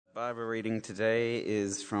Bible reading today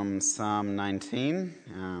is from Psalm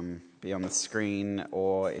 19, be on the screen,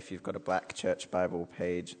 or if you've got a black church Bible,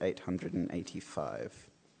 page 885.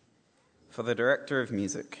 For the director of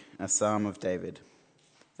music, a psalm of David.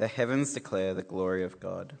 The heavens declare the glory of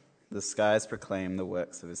God. The skies proclaim the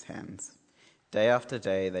works of his hands. Day after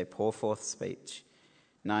day they pour forth speech.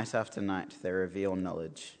 Night after night they reveal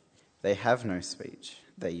knowledge. They have no speech.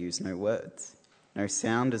 They use no words. No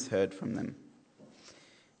sound is heard from them.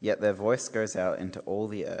 Yet their voice goes out into all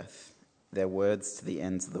the earth, their words to the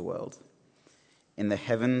ends of the world. In the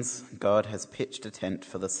heavens, God has pitched a tent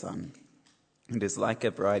for the sun. It is like a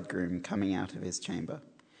bridegroom coming out of his chamber,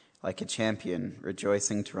 like a champion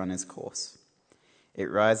rejoicing to run his course. It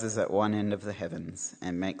rises at one end of the heavens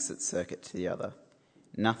and makes its circuit to the other.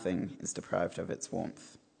 Nothing is deprived of its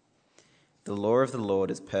warmth. The law of the Lord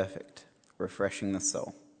is perfect, refreshing the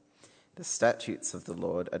soul. The statutes of the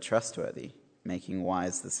Lord are trustworthy, making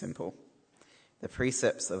wise the simple. The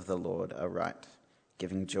precepts of the Lord are right,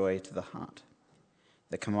 giving joy to the heart.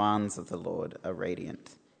 The commands of the Lord are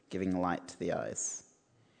radiant, giving light to the eyes.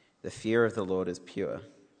 The fear of the Lord is pure,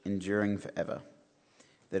 enduring forever.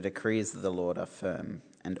 The decrees of the Lord are firm,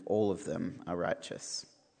 and all of them are righteous.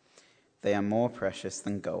 They are more precious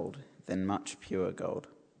than gold, than much pure gold.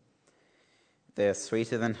 They are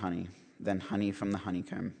sweeter than honey from the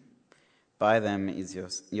honeycomb. By them is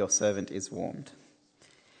your servant is warmed.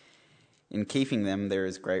 In keeping them there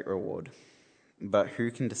is great reward. But who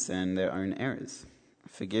can discern their own errors?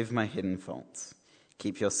 Forgive my hidden faults.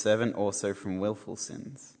 Keep your servant also from willful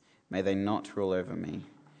sins. May they not rule over me.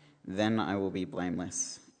 Then I will be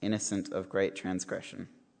blameless, innocent of great transgression.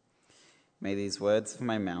 May these words of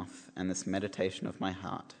my mouth and this meditation of my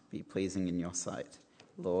heart be pleasing in your sight,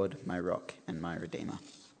 Lord, my rock and my redeemer.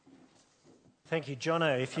 Thank you,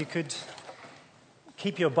 Jono. If you could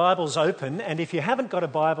keep your Bibles open, and if you haven't got a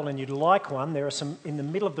Bible and you'd like one, there are some in the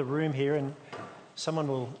middle of the room here, and someone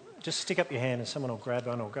will just stick up your hand and someone will grab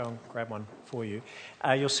one or go and grab one for you.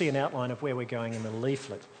 You'll see an outline of where we're going in the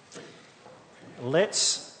leaflet.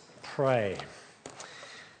 Let's pray.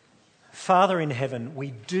 Father in heaven,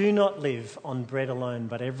 we do not live on bread alone,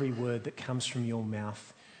 but every word that comes from your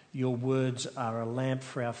mouth. Your words are a lamp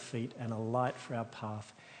for our feet and a light for our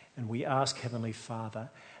path. And we ask, Heavenly Father,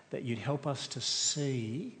 that you'd help us to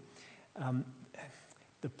see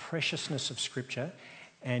the preciousness of Scripture,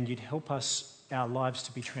 and you'd help us, our lives,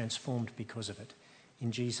 to be transformed because of it.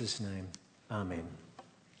 In Jesus' name, amen.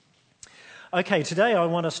 Okay, today I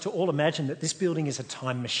want us to all imagine that this building is a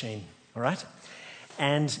time machine, all right?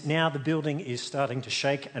 And now the building is starting to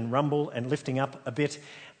shake and rumble and lifting up a bit.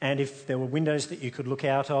 And if there were windows that you could look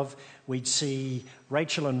out of, we'd see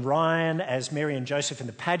Rachel and Ryan as Mary and Joseph in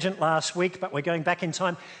the pageant last week, but we're going back in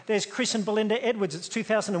time. There's Chris and Belinda Edwards. It's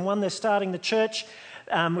 2001. They're starting the church.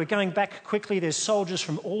 We're going back quickly. There's soldiers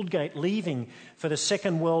from Aldgate leaving for the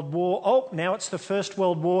Second World War. Oh, now it's the First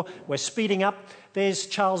World War. We're speeding up. There's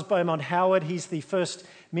Charles Beaumont Howard. He's the first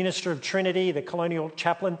minister of Trinity, the colonial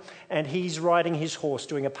chaplain, and he's riding his horse,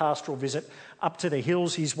 doing a pastoral visit up to the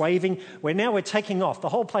hills. He's waving. We're taking off. The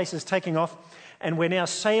whole place is taking off, and we're now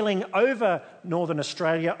sailing over northern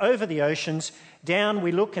Australia, over the oceans. Down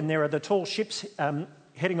we look, and there are the tall ships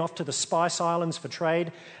heading off to the Spice Islands for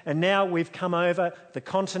trade. And now we've come over the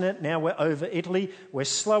continent. Now we're over Italy. We're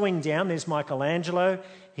slowing down. There's Michelangelo.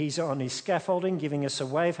 He's on his scaffolding, giving us a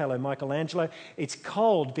wave. Hello, Michelangelo. It's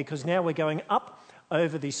cold because now we're going up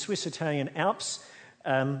over the Swiss-Italian Alps.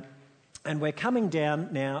 And we're coming down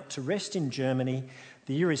now to rest in Germany.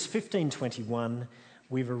 The year is 1521.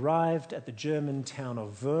 We've arrived at the German town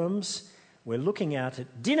of Worms. We're looking out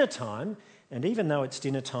at dinner time, and even though it's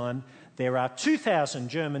dinner time, there are 2,000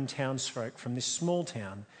 German townsfolk from this small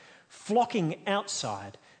town flocking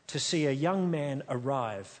outside to see a young man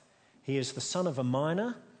arrive. He is the son of a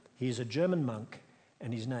miner, he is a German monk,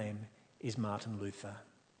 and his name is Martin Luther.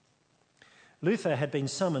 Luther had been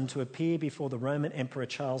summoned to appear before the Roman Emperor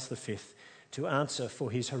Charles V to answer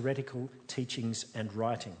for his heretical teachings and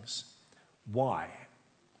writings. Why?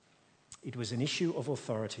 It was an issue of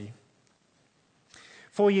authority.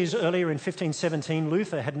 4 years earlier, in 1517,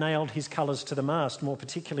 Luther had nailed his colours to the mast, more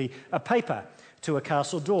particularly a paper to a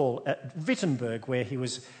castle door at Wittenberg, where he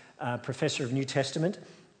was professor of New Testament.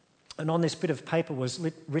 And on this bit of paper was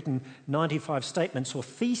written 95 statements or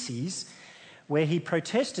theses where he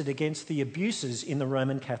protested against the abuses in the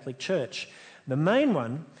Roman Catholic Church. The main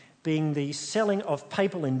one being the selling of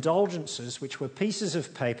papal indulgences, which were pieces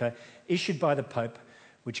of paper issued by the Pope,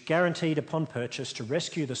 which guaranteed upon purchase to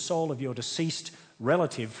rescue the soul of your deceased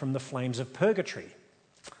relative from the flames of purgatory.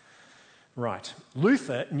 Right.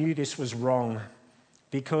 Luther knew this was wrong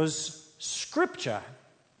because Scripture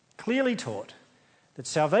clearly taught that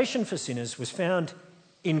salvation for sinners was found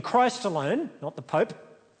in Christ alone, not the Pope,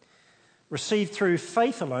 received through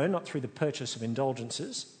faith alone, not through the purchase of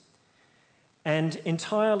indulgences, and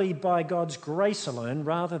entirely by God's grace alone,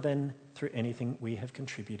 rather than through anything we have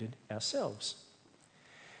contributed ourselves.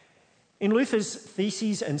 In Luther's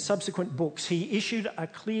theses and subsequent books, he issued a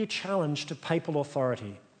clear challenge to papal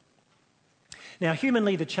authority. Now,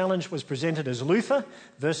 humanly, the challenge was presented as Luther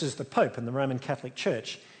versus the Pope and the Roman Catholic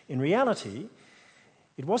Church. In reality,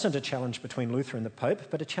 it wasn't a challenge between Luther and the Pope,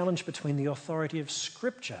 but a challenge between the authority of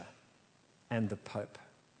Scripture and the Pope.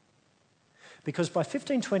 Because by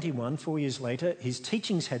 1521, 4 years later, his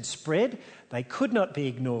teachings had spread. They could not be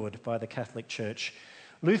ignored by the Catholic Church.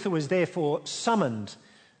 Luther was therefore summoned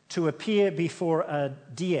to appear before a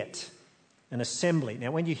diet, an assembly.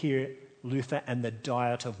 Now, when you hear Luther and the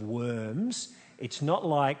diet of worms, it's not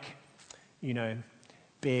like,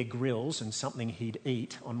 Bear Grylls and something he'd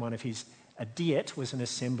eat on one of his... A diet was an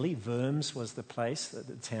assembly. Worms was the place,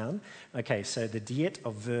 the town. Okay, so the diet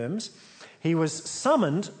of Worms. He was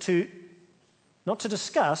summoned to, not to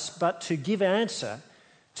discuss, but to give answer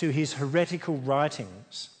to his heretical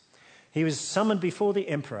writings. He was summoned before the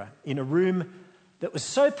emperor in a room that was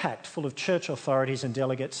so packed full of church authorities and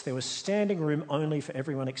delegates, there was standing room only for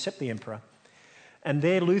everyone except the emperor. And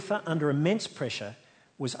there Luther, under immense pressure,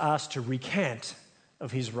 was asked to recant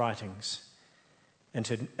of his writings and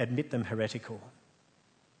to admit them heretical.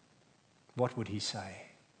 What would he say?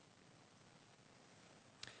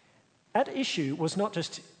 At issue was not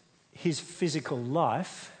just his physical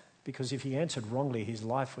life, because if he answered wrongly, his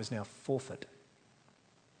life was now forfeit,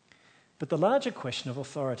 but the larger question of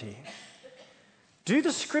authority. Do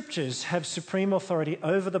the Scriptures have supreme authority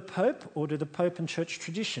over the Pope, or do the Pope and church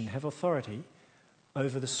tradition have authority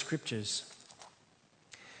over the Scriptures?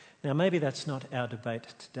 Now, maybe that's not our debate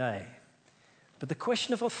today, but the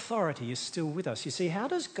question of authority is still with us. You see, how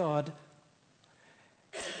is God's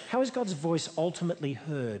voice ultimately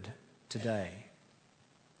heard today?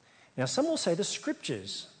 Now, some will say the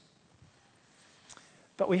Scriptures,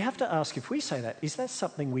 but we have to ask, if we say that, is that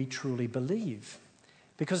something we truly believe?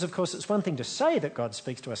 Because, of course, it's one thing to say that God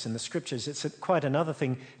speaks to us in the Scriptures. It's quite another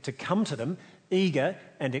thing to come to them eager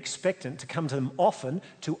and expectant, to come to them often,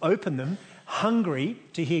 to open them, hungry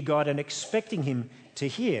to hear God and expecting Him to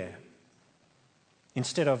hear,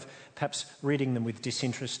 instead of perhaps reading them with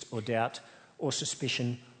disinterest or doubt or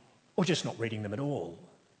suspicion, or just not reading them at all.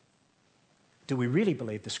 Do we really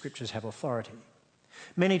believe the Scriptures have authority?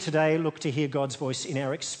 Many today look to hear God's voice in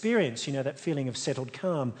our experience, that feeling of settled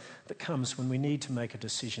calm that comes when we need to make a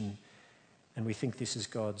decision and we think this is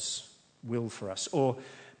God's will for us. Or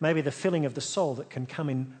maybe the filling of the soul that can come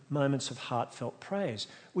in moments of heartfelt praise,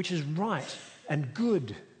 which is right and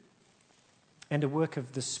good and a work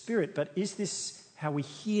of the Spirit. But is this how we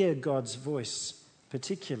hear God's voice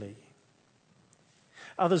particularly?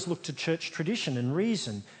 Others look to church tradition and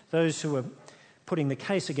reason, those who are putting the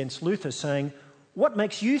case against Luther, saying, what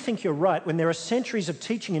makes you think you're right when there are centuries of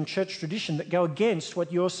teaching in church tradition that go against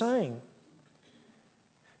what you're saying?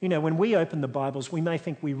 When we open the Bibles, we may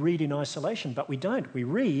think we read in isolation, but we don't. We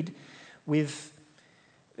read with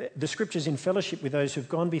the Scriptures in fellowship with those who've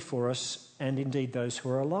gone before us, and indeed those who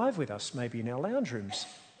are alive with us, maybe in our lounge rooms,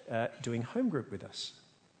 doing home group with us.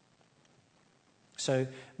 So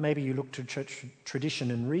maybe you look to church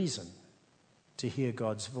tradition and reason to hear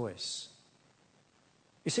God's voice.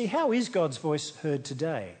 You see, how is God's voice heard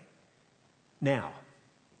today? Now?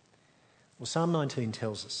 Well, Psalm 19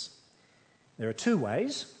 tells us there are two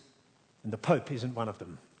ways, and the Pope isn't one of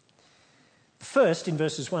them. The first, in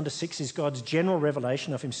verses 1 to 6, is God's general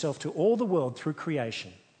revelation of Himself to all the world through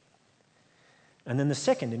creation. And then the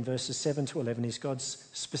second, in verses 7 to 11, is God's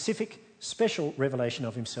specific, special revelation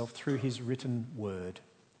of Himself through His written word.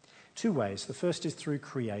 Two ways. The first is through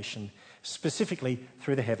creation, specifically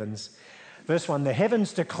through the heavens. Verse 1, the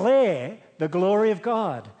heavens declare the glory of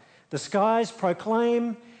God. The skies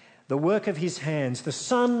proclaim the work of His hands. The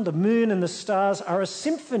sun, the moon, and the stars are a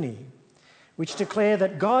symphony which declare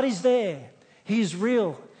that God is there. He is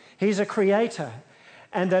real. He is a creator.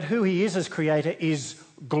 And that who He is as creator is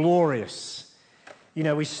glorious.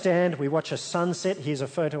 We watch a sunset. Here's a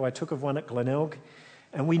photo I took of one at Glenelg.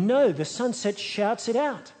 And we know the sunset shouts it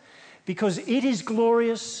out because it is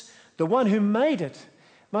glorious. The one who made it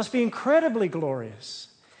must be incredibly glorious.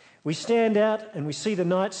 We stand out and we see the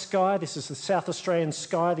night sky. This is the South Australian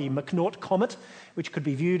sky, the McNaught Comet, which could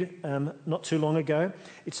be viewed not too long ago.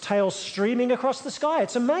 Its tail streaming across the sky.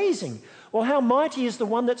 It's amazing. Well, how mighty is the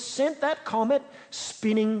one that sent that comet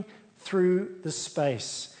spinning through the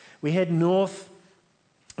space? We head north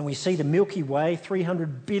and we see the Milky Way,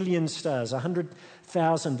 300 billion stars, 100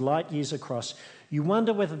 50,000 light years across, you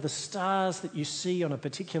wonder whether the stars that you see on a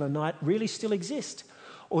particular night really still exist.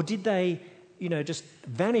 Or did they, just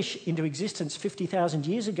vanish into existence 50,000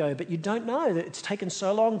 years ago, but you don't know that it's taken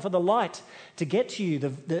so long for the light to get to you.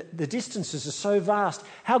 The distances are so vast.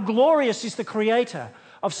 How glorious is the Creator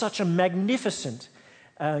of such a magnificent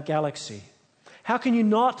galaxy? How can you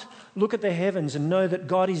not look at the heavens and know that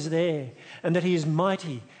God is there and that He is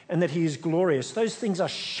mighty and that He is glorious? Those things are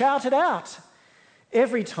shouted out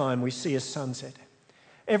every time we see a sunset.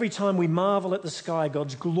 Every time we marvel at the sky,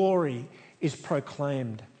 God's glory is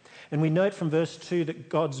proclaimed. And we note from verse 2 that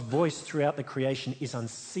God's voice throughout the creation is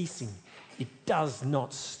unceasing. It does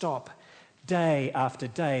not stop. Day after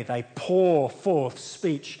day, they pour forth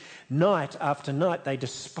speech. Night after night, they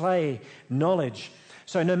display knowledge.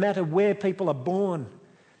 So no matter where people are born,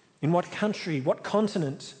 in what country, what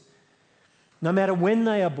continent, no matter when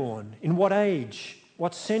they are born, in what age,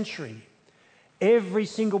 what century, every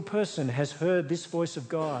single person has heard this voice of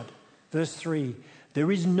God. Verse 3,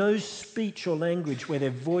 there is no speech or language where their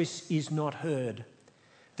voice is not heard.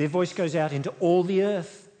 Their voice goes out into all the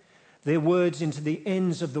earth, their words into the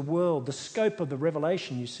ends of the world. The scope of the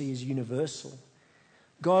revelation, you see, is universal.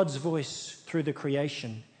 God's voice through the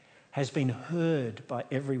creation has been heard by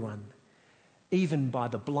everyone, even by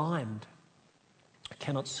the blind. They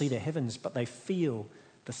cannot see the heavens, but they feel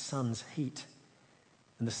the sun's heat.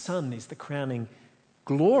 And the sun is the crowning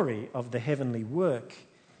glory of the heavenly work.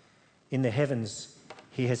 In the heavens,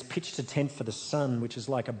 He has pitched a tent for the sun, which is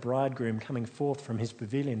like a bridegroom coming forth from his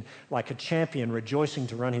pavilion, like a champion rejoicing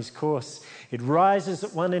to run his course. It rises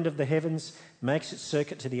at one end of the heavens, makes its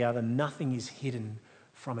circuit to the other. Nothing is hidden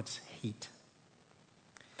from its heat.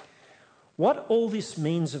 What all this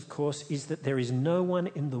means, of course, is that there is no one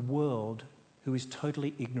in the world who is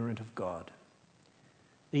totally ignorant of God.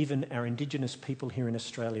 Even our Indigenous people here in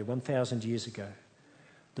Australia 1,000 years ago,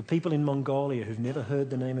 the people in Mongolia who've never heard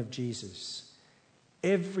the name of Jesus,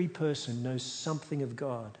 every person knows something of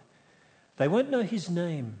God. They won't know His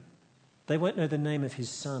name. They won't know the name of His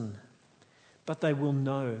Son. But they will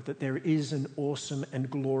know that there is an awesome and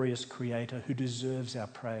glorious Creator who deserves our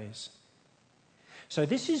praise. So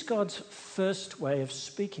this is God's first way of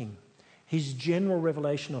speaking, His general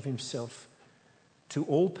revelation of Himself to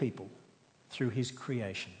all people through His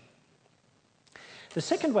creation. The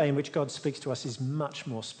second way in which God speaks to us is much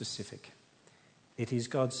more specific. It is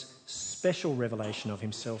God's special revelation of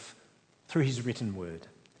Himself through His written word.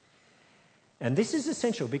 And this is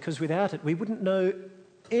essential because without it, we wouldn't know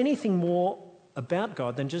anything more about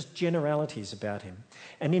God than just generalities about Him.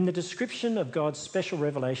 And in the description of God's special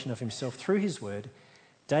revelation of Himself through His word,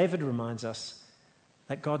 David reminds us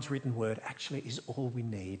that God's written word actually is all we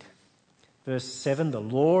need. Verse 7, the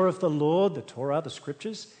law of the Lord, the Torah, the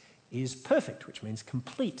scriptures, is perfect, which means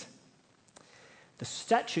complete. The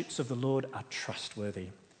statutes of the Lord are trustworthy.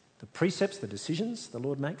 The precepts, the decisions the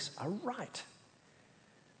Lord makes are right.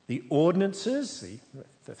 The ordinances,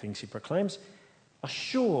 the things He proclaims, are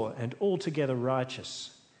sure and altogether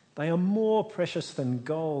righteous. They are more precious than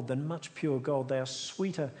gold, than much pure gold. They are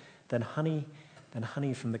sweeter than honey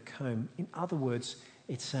from the comb. In other words,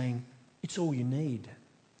 it's saying it's all you need.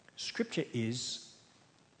 Scripture is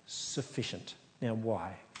sufficient. Now,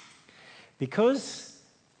 why? Because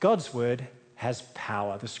God's word has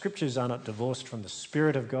power. The scriptures are not divorced from the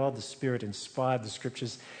Spirit of God. The Spirit inspired the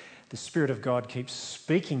scriptures. The Spirit of God keeps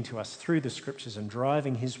speaking to us through the scriptures and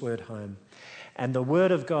driving His word home. And the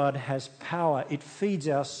word of God has power. It feeds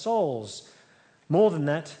our souls. More than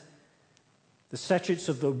that, the statutes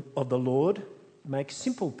of the Lord make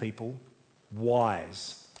simple people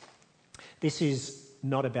wise. This is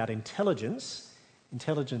not about intelligence.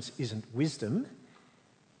 Intelligence isn't wisdom.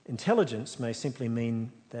 Intelligence may simply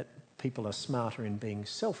mean that people are smarter in being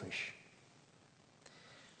selfish.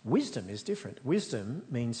 Wisdom is different. Wisdom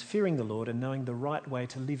means fearing the Lord and knowing the right way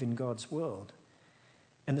to live in God's world.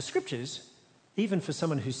 And the scriptures, even for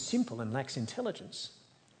someone who's simple and lacks intelligence,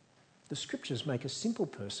 the scriptures make a simple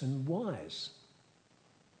person wise.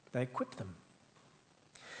 They equip them.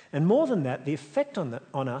 And more than that, the effect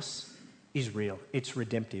on us is real. It's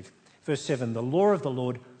redemptive. Verse 7, the law of the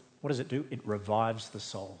Lord, what does it do? It revives the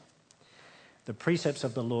soul. The precepts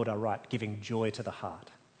of the Lord are right, giving joy to the heart.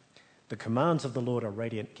 The commands of the Lord are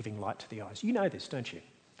radiant, giving light to the eyes. You know this, don't you?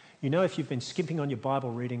 You know if you've been skimping on your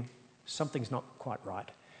Bible reading, something's not quite right.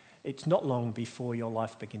 It's not long before your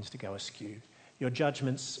life begins to go askew. Your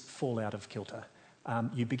judgments fall out of kilter.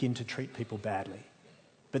 You begin to treat people badly.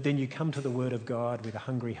 But then you come to the Word of God with a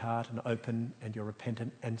hungry heart and open, and you're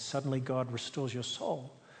repentant, and suddenly God restores your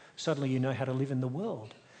soul. Suddenly you know how to live in the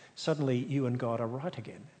world. Suddenly you and God are right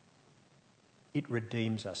again. It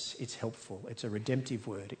redeems us. It's helpful. It's a redemptive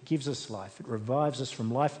word. It gives us life. It revives us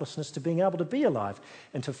from lifelessness to being able to be alive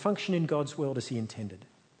and to function in God's world as he intended.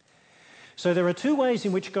 So there are two ways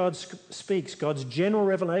in which God speaks: God's general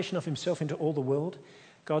revelation of himself into all the world,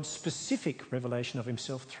 God's specific revelation of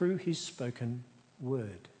himself through his spoken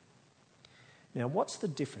word. Now, what's the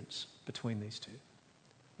difference between these two?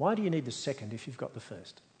 Why do you need the second if you've got the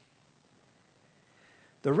first?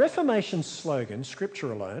 The Reformation slogan,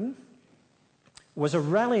 Scripture alone, was a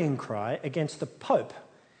rallying cry against the Pope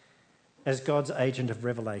as God's agent of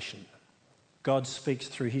revelation. God speaks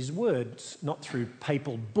through his words, not through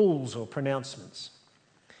papal bulls or pronouncements.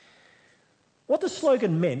 What the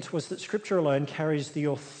slogan meant was that Scripture alone carries the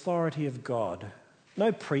authority of God.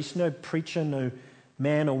 No priest, no preacher, no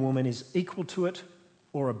man or woman is equal to it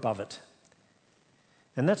or above it.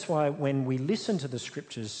 And that's why when we listen to the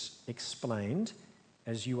Scriptures explained,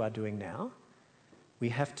 as you are doing now, we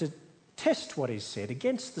have to test what is said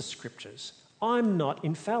against the Scriptures. I'm not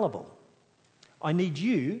infallible. I need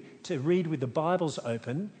you to read with the Bibles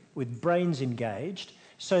open, with brains engaged,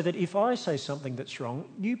 so that if I say something that's wrong,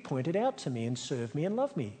 you point it out to me and serve me and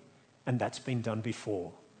love me. And that's been done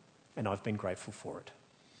before, and I've been grateful for it.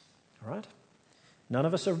 All right? None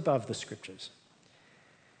of us are above the Scriptures.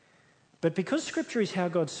 But because Scripture is how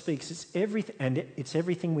God speaks, it's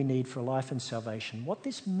everything we need for life and salvation. What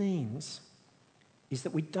this means is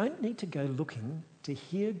that we don't need to go looking to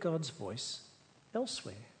hear God's voice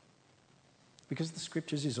elsewhere, because the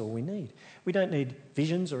Scriptures is all we need. We don't need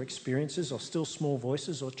visions or experiences or still small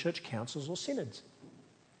voices or church councils or synods.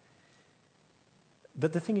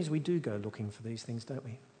 But the thing is, we do go looking for these things, don't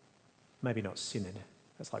we? Maybe not synod.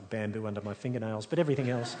 That's like bamboo under my fingernails, but everything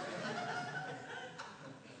else.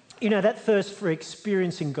 You know, that thirst for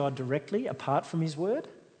experiencing God directly, apart from his word.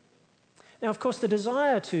 Now, of course, the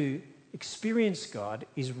desire to experience God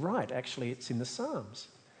is right. Actually, it's in the Psalms.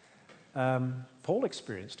 Paul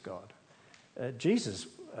experienced God. Jesus,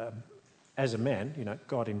 as a man, you know,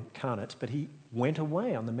 God incarnate, but he went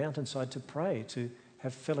away on the mountainside to pray, to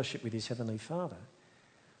have fellowship with his heavenly Father.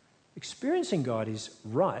 Experiencing God is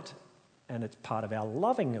right, and it's part of our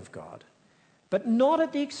loving of God, but not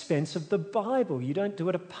at the expense of the Bible. You don't do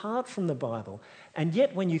it apart from the Bible. And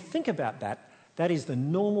yet, when you think about that, that is the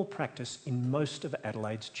normal practice in most of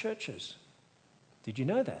Adelaide's churches. Did you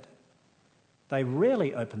know that? They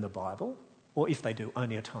rarely open the Bible, or if they do,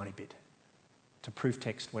 only a tiny bit, to proof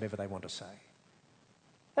text whatever they want to say.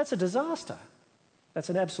 That's a disaster. That's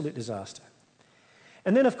an absolute disaster.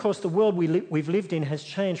 And then, of course, the world we've lived in has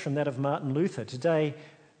changed from that of Martin Luther. Today,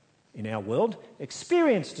 in our world,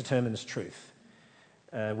 experience determines truth.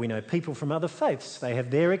 We know people from other faiths. They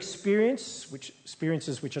have their experiences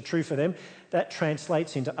which are true for them. That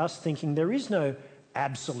translates into us thinking there is no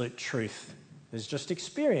absolute truth. There's just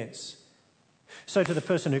experience. So to the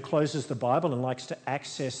person who closes the Bible and likes to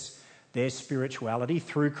access their spirituality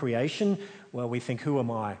through creation, well, we think, who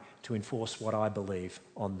am I to enforce what I believe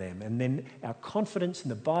on them? And then our confidence in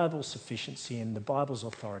the Bible's sufficiency and the Bible's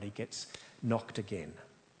authority gets knocked again.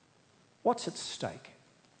 What's at stake?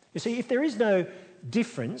 You see, if there is no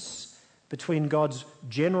difference between God's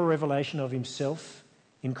general revelation of himself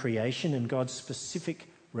in creation and God's specific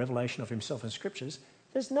revelation of himself in Scriptures,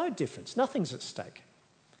 there's no difference. Nothing's at stake.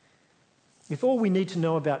 If all we need to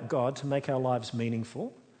know about God to make our lives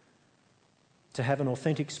meaningful, to have an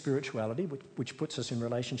authentic spirituality which puts us in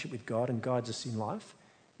relationship with God and guides us in life,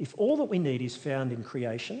 if all that we need is found in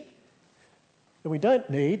creation, then we don't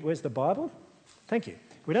need, where's the Bible? Thank you.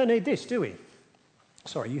 We don't need this, do we?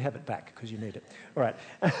 Sorry, you have it back because you need it. All right.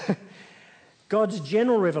 God's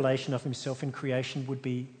general revelation of himself in creation would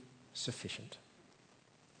be sufficient.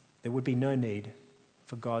 There would be no need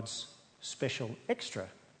for God's special extra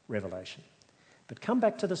revelation. But come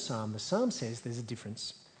back to the psalm. The psalm says there's a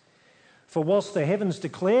difference. For whilst the heavens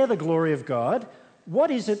declare the glory of God,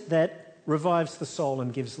 what is it that revives the soul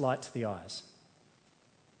and gives light to the eyes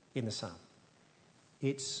in the psalm?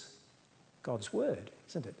 It's God's word,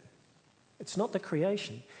 isn't it? It's not the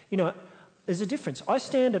creation. You know, there's a difference. I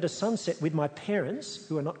stand at a sunset with my parents,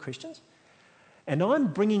 who are not Christians, and I'm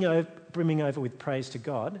brimming over with praise to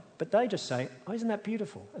God, but they just say, oh, isn't that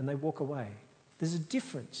beautiful? And they walk away. There's a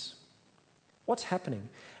difference. What's happening?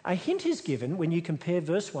 A hint is given when you compare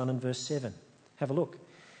verse 1 and verse 7. Have a look.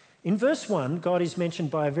 In verse 1, God is mentioned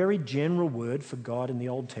by a very general word for God in the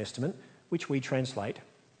Old Testament, which we translate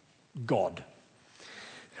God.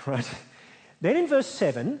 Right? Then in verse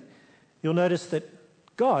 7, you'll notice that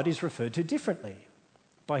God is referred to differently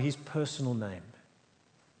by his personal name,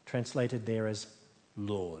 translated there as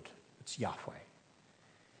Lord. It's Yahweh.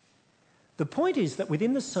 The point is that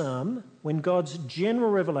within the psalm, when God's general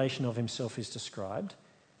revelation of himself is described,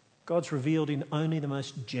 God's revealed in only the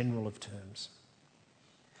most general of terms.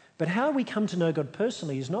 But how we come to know God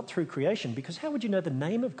personally is not through creation, because how would you know the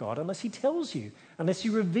name of God unless he tells you, unless he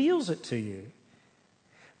reveals it to you?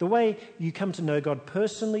 The way you come to know God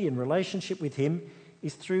personally in relationship with him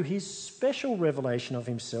is through his special revelation of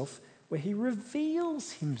himself, where he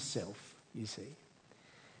reveals himself, you see,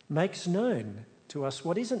 makes known to us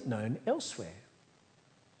what isn't known elsewhere.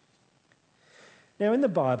 Now, in the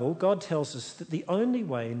Bible, God tells us that the only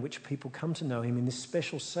way in which people come to know him in this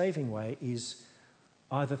special saving way is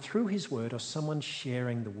either through his word or someone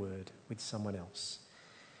sharing the word with someone else.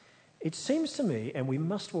 It seems to me, and we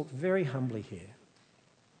must walk very humbly here,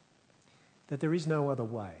 that there is no other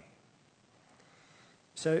way.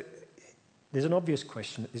 So there's an obvious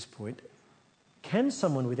question at this point. Can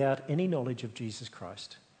someone without any knowledge of Jesus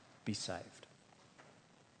Christ be saved?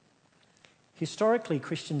 Historically,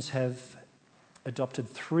 Christians have adopted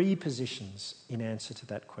three positions in answer to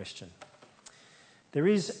that question. There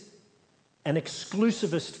is an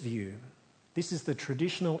exclusivist view. This is the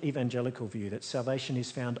traditional evangelical view that salvation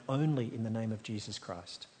is found only in the name of Jesus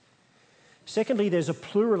Christ. Secondly, there's a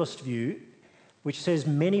pluralist view which says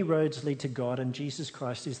many roads lead to God and Jesus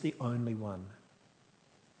Christ is the only one.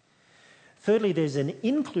 Thirdly, there's an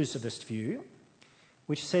inclusivist view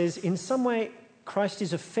which says in some way Christ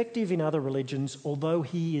is effective in other religions although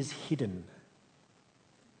he is hidden.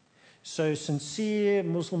 So sincere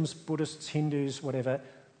Muslims, Buddhists, Hindus, whatever,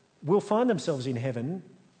 will find themselves in heaven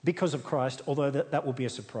because of Christ, although that will be a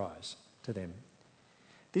surprise to them.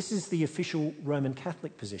 This is the official Roman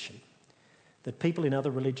Catholic position, that people in other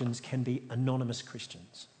religions can be anonymous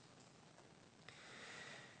Christians.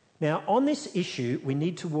 Now, on this issue, we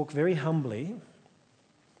need to walk very humbly,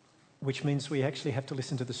 which means we actually have to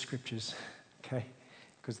listen to the scriptures, okay,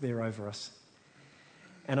 because they're over us.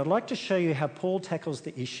 And I'd like to show you how Paul tackles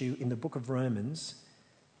the issue in the book of Romans,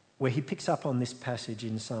 where he picks up on this passage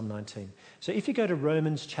in Psalm 19. So if you go to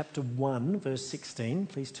Romans chapter 1, verse 16,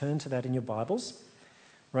 please turn to that in your Bibles.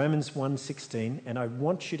 Romans 1:16, and I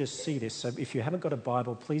want you to see this. So if you haven't got a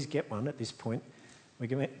Bible, please get one at this point.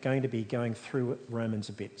 We're going to be going through Romans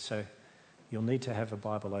a bit, so you'll need to have a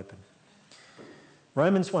Bible open.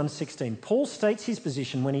 Romans 1:16. Paul states his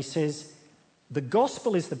position when he says, the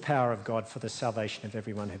gospel is the power of God for the salvation of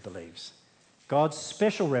everyone who believes. God's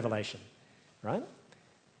special revelation, right?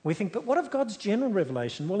 We think, but what of God's general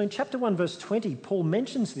revelation? Well, in chapter 1, verse 20, Paul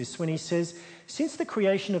mentions this when he says, since the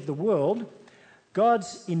creation of the world,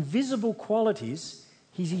 God's invisible qualities,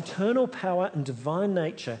 his eternal power and divine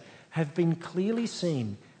nature have been clearly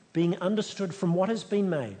seen, being understood from what has been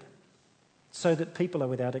made, so that people are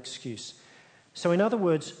without excuse. So in other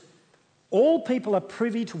words, all people are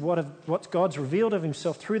privy to what God's revealed of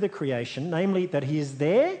himself through the creation, namely that he is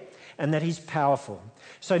there and that he's powerful.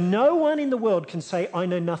 So no one in the world can say, I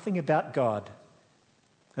know nothing about God.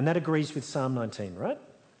 And that agrees with Psalm 19, right?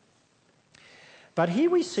 But here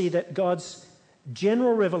we see that God's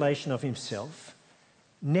general revelation of himself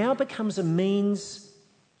now becomes a means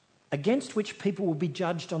against which people will be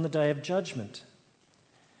judged on the day of judgment.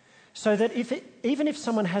 So that even if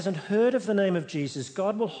someone hasn't heard of the name of Jesus,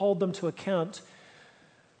 God will hold them to account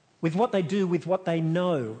with what they do, with what they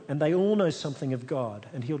know, and they all know something of God,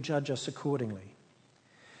 and he'll judge us accordingly.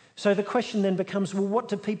 So the question then becomes, well, what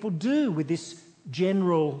do people do with this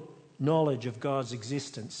general knowledge of God's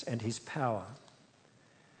existence and his power?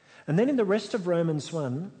 And then in the rest of Romans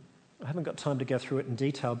 1, I haven't got time to go through it in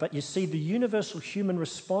detail, but you see the universal human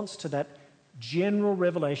response to that general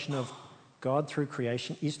revelation of God through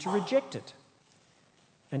creation is to reject it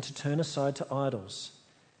and to turn aside to idols.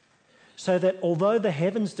 So that although the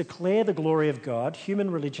heavens declare the glory of God, human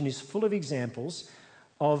religion is full of examples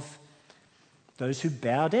of those who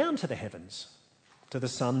bow down to the heavens, to the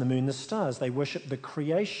sun, the moon, the stars. They worship the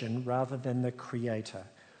creation rather than the creator.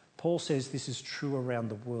 Paul says this is true around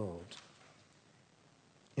the world.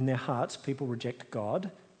 In their hearts, people reject God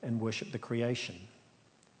and worship the creation.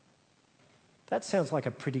 That sounds like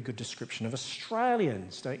a pretty good description of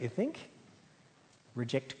Australians, don't you think?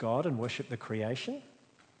 Reject God and worship the creation.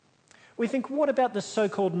 We think, what about the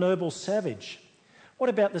so-called noble savage? What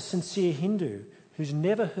about the sincere Hindu who's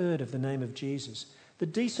never heard of the name of Jesus? The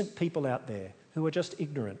decent people out there who are just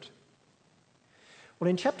ignorant. Well,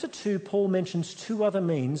 in chapter 2, Paul mentions two other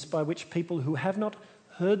means by which people who have not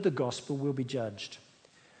heard the gospel will be judged.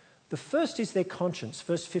 The first is their conscience.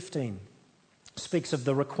 Verse 15 speaks of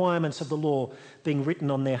the requirements of the law being written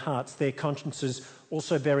on their hearts, their consciences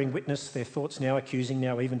also bearing witness, their thoughts now accusing,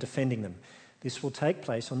 now even defending them. This will take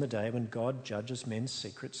place on the day when God judges men's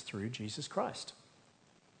secrets through Jesus Christ.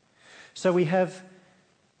 So we have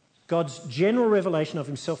God's general revelation of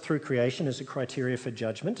himself through creation as a criteria for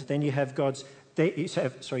judgment. Then you have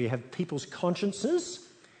you have people's consciences,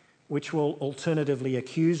 which will alternatively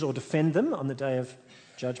accuse or defend them on the day of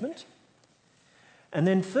judgment. And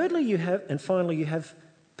then finally you have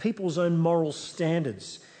people's own moral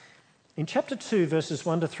standards. In chapter 2, verses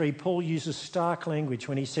 1 to 3, Paul uses stark language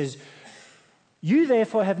when he says, "You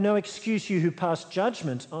therefore have no excuse, you who pass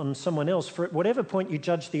judgment on someone else, for at whatever point you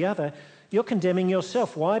judge the other, you're condemning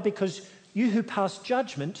yourself." Why? Because you who pass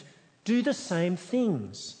judgment do the same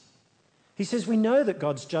things. He says, we know that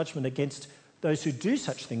God's judgment against those who do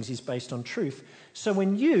such things is based on truth. So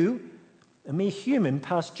when you, a mere human,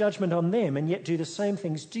 pass judgment on them and yet do the same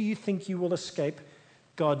things, do you think you will escape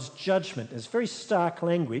God's judgment? It's very stark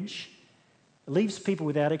language. It leaves people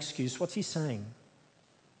without excuse. What's he saying?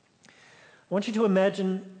 I want you to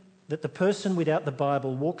imagine that the person without the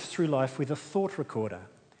Bible walks through life with a thought recorder,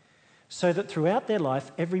 so that throughout their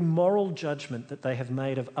life, every moral judgment that they have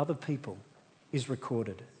made of other people is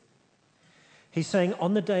recorded. He's saying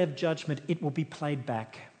on the day of judgment, it will be played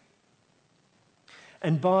back.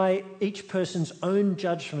 And by each person's own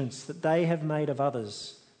judgments that they have made of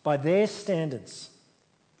others, by their standards,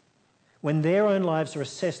 when their own lives are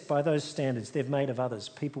assessed by those standards they've made of others,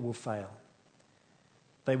 people will fail.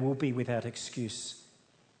 They will be without excuse.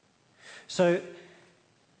 So,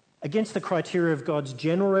 against the criteria of God's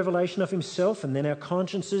general revelation of himself and then our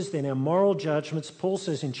consciences, then our moral judgments, Paul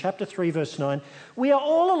says in chapter 3, verse 9, "We are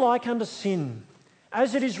all alike under sin.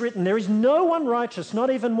 As it is written, there is no one righteous,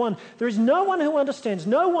 not even one. There is no one who understands,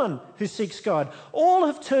 no one who seeks God. All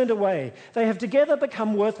have turned away. They have together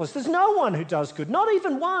become worthless. There's no one who does good, not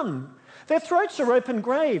even one. Their throats are open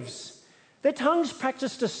graves. Their tongues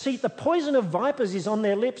practice deceit. The poison of vipers is on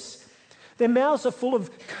their lips. Their mouths are full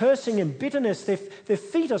of cursing and bitterness. Their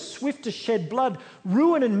feet are swift to shed blood.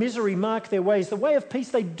 Ruin and misery mark their ways. The way of peace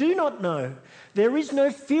they do not know. There is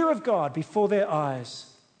no fear of God before their eyes."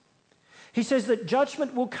 He says that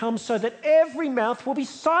judgment will come so that every mouth will be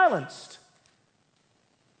silenced.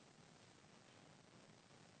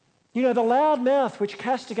 You know, the loud mouth which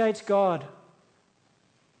castigates God.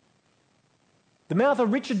 The mouth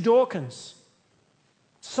of Richard Dawkins,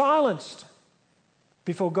 silenced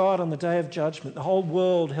before God on the day of judgment, the whole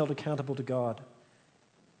world held accountable to God.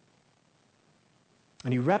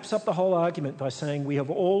 And he wraps up the whole argument by saying, we have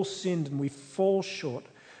all sinned and we fall short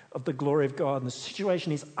of the glory of God, and the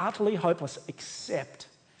situation is utterly hopeless except,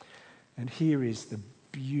 and here is the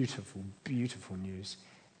beautiful, beautiful news,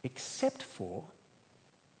 except for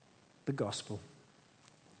the gospel,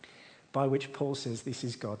 by which Paul says this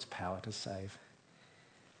is God's power to save.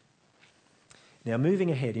 Now,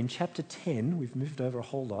 moving ahead, in chapter 10, we've moved over a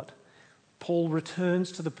whole lot, Paul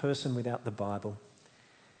returns to the person without the Bible.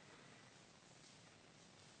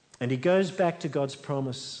 And he goes back to God's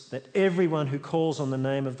promise that everyone who calls on the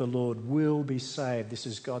name of the Lord will be saved. This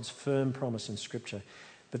is God's firm promise in Scripture.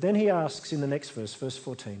 But then he asks in the next verse, verse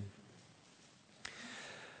 14,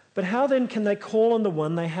 "But how then can they call on the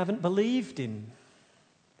one they haven't believed in?"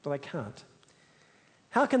 Well, they can't.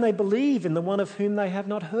 "How can they believe in the one of whom they have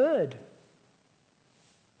not heard?"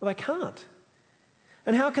 Well, they can't.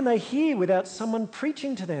 "And how can they hear without someone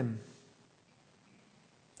preaching to them?"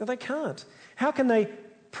 Well, they can't. "How can they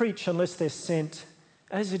preach unless they're sent?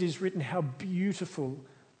 As it is written, how beautiful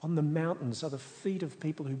on the mountains are the feet of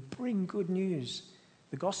people who bring good news,"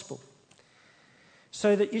 the gospel.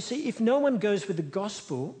 So that, you see, if no one goes with the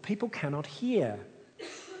gospel, people cannot hear.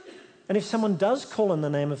 And if someone does call on the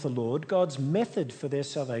name of the Lord, God's method for their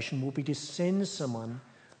salvation will be to send someone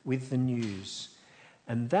with the news.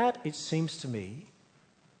 And that, it seems to me,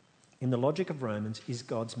 in the logic of Romans, is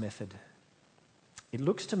God's method. It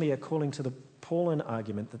looks to me, according to the Pauline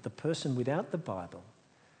argument, that the person without the Bible,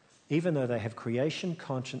 even though they have creation,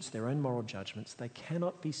 conscience, their own moral judgments, they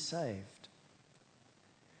cannot be saved.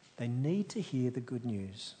 They need to hear the good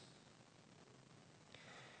news.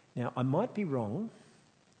 Now, I might be wrong,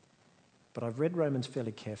 but I've read Romans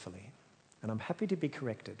fairly carefully, and I'm happy to be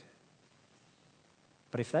corrected.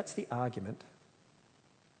 But if that's the argument,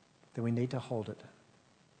 then we need to hold it.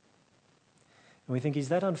 And we think, is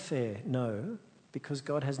that unfair? No, because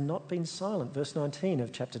God has not been silent. Verse 19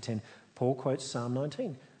 of chapter 10, Paul quotes Psalm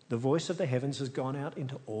 19. "The voice of the heavens has gone out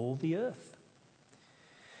into all the earth."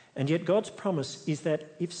 And yet God's promise is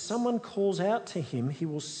that if someone calls out to him, he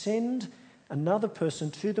will send another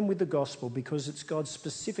person to them with the gospel, because it's God's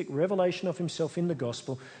specific revelation of himself in the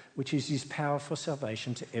gospel, which is his power for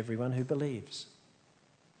salvation to everyone who believes.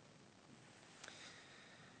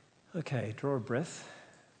 Okay, draw a breath.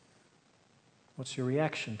 What's your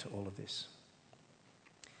reaction to all of this?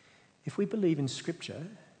 If we believe in Scripture,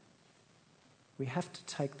 We have to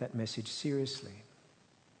take that message seriously.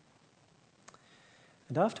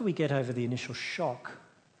 And after we get over the initial shock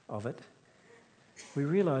of it, we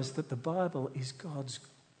realise that the Bible is God's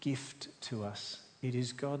gift to us. It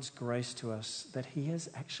is God's grace to us that he has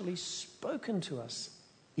actually spoken to us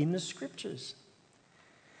in the Scriptures.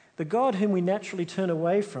 The God whom we naturally turn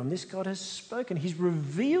away from, this God has spoken. He's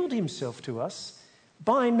revealed himself to us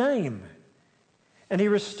by name. And he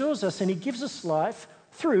restores us and he gives us life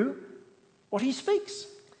through what he speaks.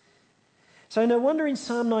 So no wonder in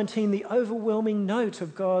Psalm 19 the overwhelming note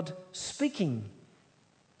of God speaking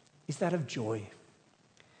is that of joy.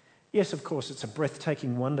 Yes, of course, it's a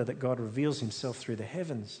breathtaking wonder that God reveals himself through the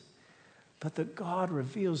heavens, but that God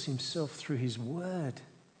reveals himself through his word.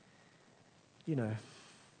 You know,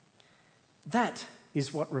 that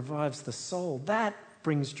is what revives the soul. That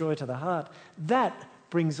brings joy to the heart. That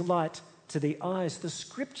brings light to the eyes. The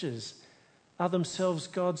Scriptures are themselves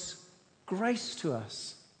God's grace to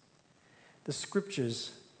us. The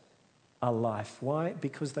Scriptures are life. Why?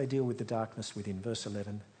 Because they deal with the darkness within. Verse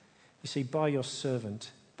 11. You see, by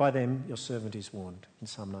them your servant is warned, in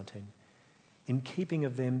Psalm 19. In keeping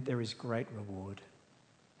of them there is great reward.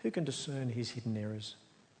 Who can discern his hidden errors?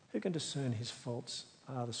 Who can discern his faults?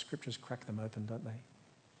 The Scriptures crack them open, don't they?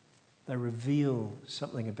 They reveal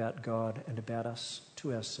something about God and about us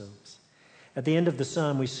to ourselves. At the end of the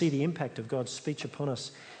psalm, we see the impact of God's speech upon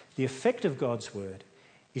us. The effect of God's word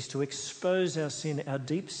is to expose our sin, our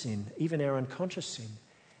deep sin, even our unconscious sin,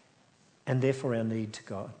 and therefore our need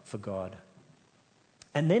for God.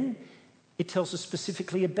 And then it tells us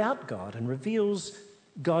specifically about God and reveals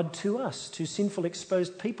God to us, to sinful,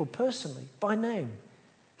 exposed people personally, by name,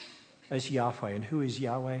 as Yahweh. And who is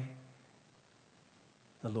Yahweh?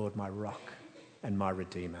 The Lord, my rock and my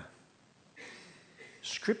redeemer.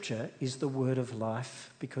 Scripture is the word of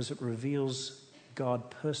life because it reveals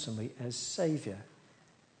God personally as Saviour.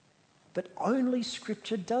 But only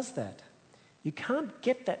Scripture does that. You can't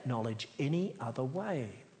get that knowledge any other way.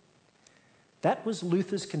 That was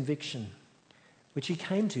Luther's conviction, which he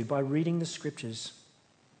came to by reading the Scriptures.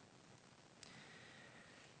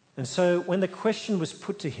 And so when the question was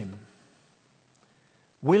put to him,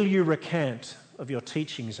 will you recant of your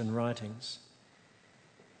teachings and writings?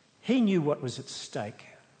 He knew what was at stake.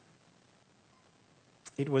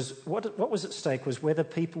 What was at stake was whether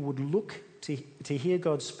people would look to hear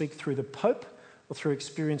God speak through the Pope or through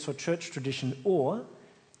experience or church tradition, or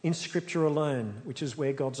in Scripture alone, which is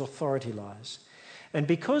where God's authority lies. And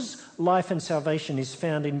because life and salvation is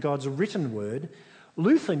found in God's written word,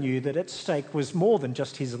 Luther knew that at stake was more than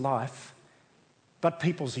just his life, but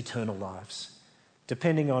people's eternal lives,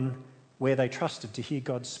 depending on where they trusted to hear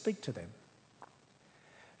God speak to them.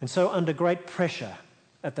 And so under great pressure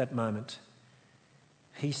at that moment,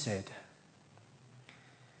 he said,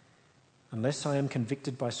 unless I am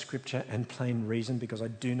convicted by Scripture and plain reason, because I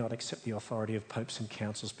do not accept the authority of popes and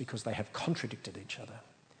councils because they have contradicted each other,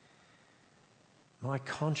 my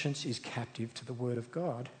conscience is captive to the word of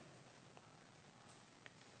God.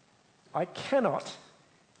 I cannot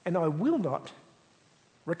and I will not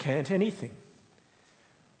recant anything.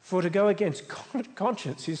 For to go against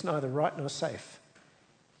conscience is neither right nor safe.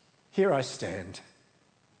 Here I stand.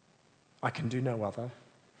 I can do no other.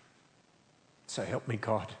 So help me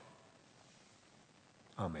God.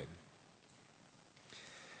 Amen.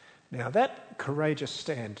 Now that courageous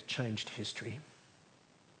stand changed history.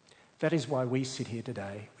 That is why we sit here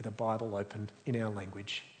today with a Bible open in our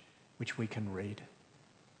language, which we can read.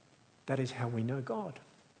 That is how we know God.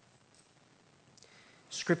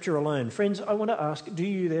 Scripture alone. Friends, I want to ask, do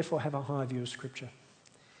you therefore have a high view of Scripture?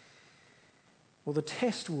 Well, the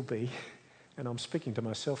test will be, and I'm speaking to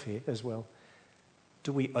myself here as well,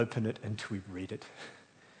 do we open it and do we read it?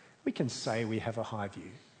 We can say we have a high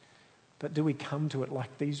view, but do we come to it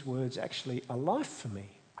like these words actually are life for me?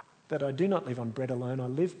 That I do not live on bread alone, I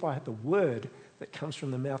live by the word that comes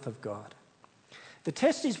from the mouth of God. The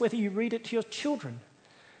test is whether you read it to your children,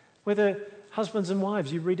 whether husbands and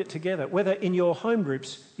wives, you read it together, whether in your home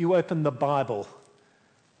groups you open the Bible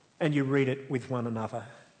and you read it with one another.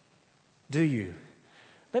 Do you?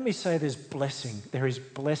 Let me say there's blessing. There is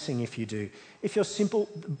blessing if you do. If you're simple,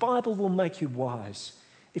 the Bible will make you wise.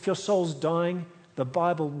 If your soul's dying, the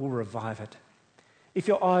Bible will revive it. If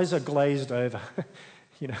your eyes are glazed over,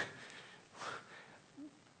 the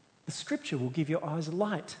Scripture will give your eyes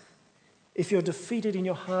light. If you're defeated in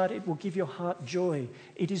your heart, it will give your heart joy.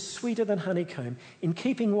 It is sweeter than honeycomb. In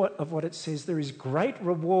keeping of what it says, there is great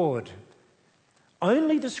reward.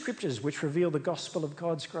 Only the Scriptures which reveal the gospel of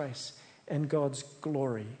God's grace and God's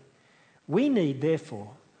glory. We need,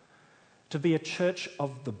 therefore, to be a church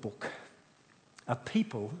of the book, a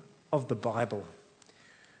people of the Bible.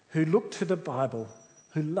 who look to the Bible,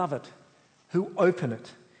 who love it, who open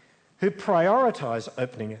it, who prioritise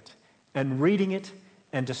opening it and reading it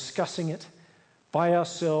and discussing it by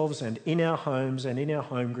ourselves and in our homes and in our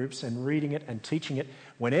home groups and reading it and teaching it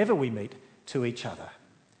whenever we meet to each other.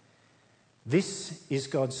 This is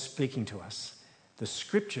God speaking to us. The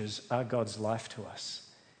Scriptures are God's life to us.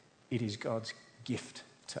 It is God's gift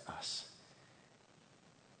to us.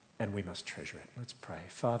 And we must treasure it. Let's pray.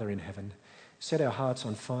 Father in heaven, set our hearts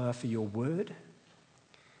on fire for your word.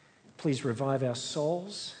 Please revive our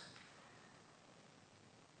souls.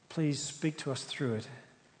 Please speak to us through it.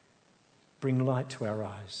 Bring light to our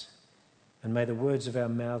eyes. And may the words of our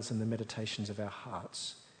mouths and the meditations of our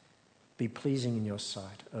hearts be pleasing in your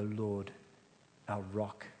sight, O Lord, our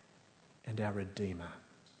rock and our Redeemer.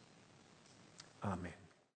 Amen.